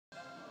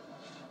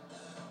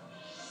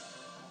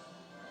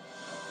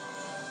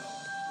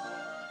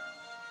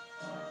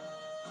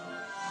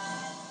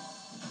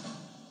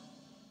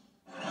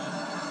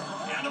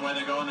away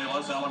they go in the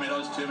Los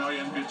Alamitos 2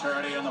 million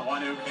futurity, and the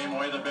one who came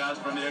away the best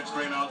from the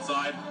extreme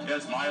outside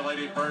is My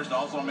Lady First,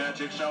 also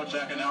Magic Show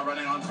Check, and now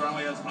running on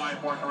strongly is High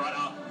for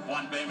Corona.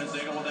 One Famous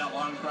Eagle with that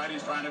long stride,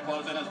 he's trying to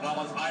close in as well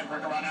as High for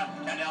Corona,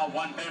 and now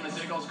One Famous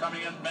Eagle's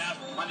coming in fast.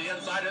 On the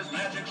inside is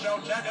Magic Show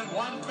Check, and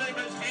One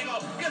Famous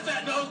Eagle gets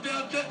that nose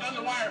down just on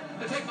the wire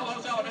to take the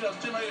Los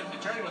Alamitos 2 million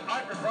futurity with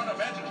High for Corona,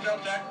 Magic Show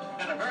Check,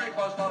 and a very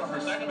close photo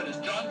for second, but it's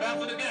John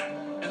Bassett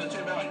again in the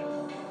 2 million.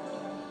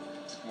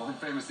 One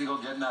Famous Eagle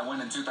getting that win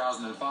in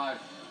 2005.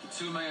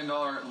 The $2 million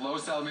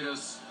Los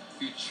Alamitos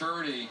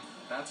Futurity.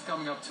 That's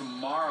coming up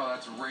tomorrow.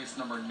 That's race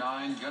number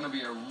 9. Going to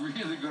be a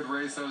really good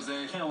race,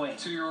 Jose. Can't wait.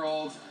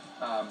 2-year-old.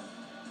 I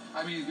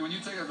mean, when you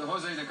take the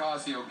Jose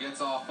Nicasio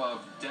gets off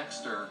of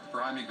Dexter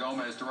for Jaime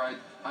Gomez to ride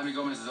Jaime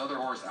Gomez's other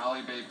horse,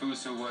 Ali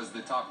Bayfus, who was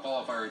the top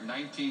qualifier in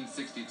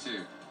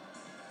 1962.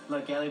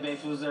 Look, Ali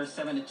Bayfus there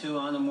 7-2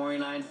 on the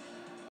morning line.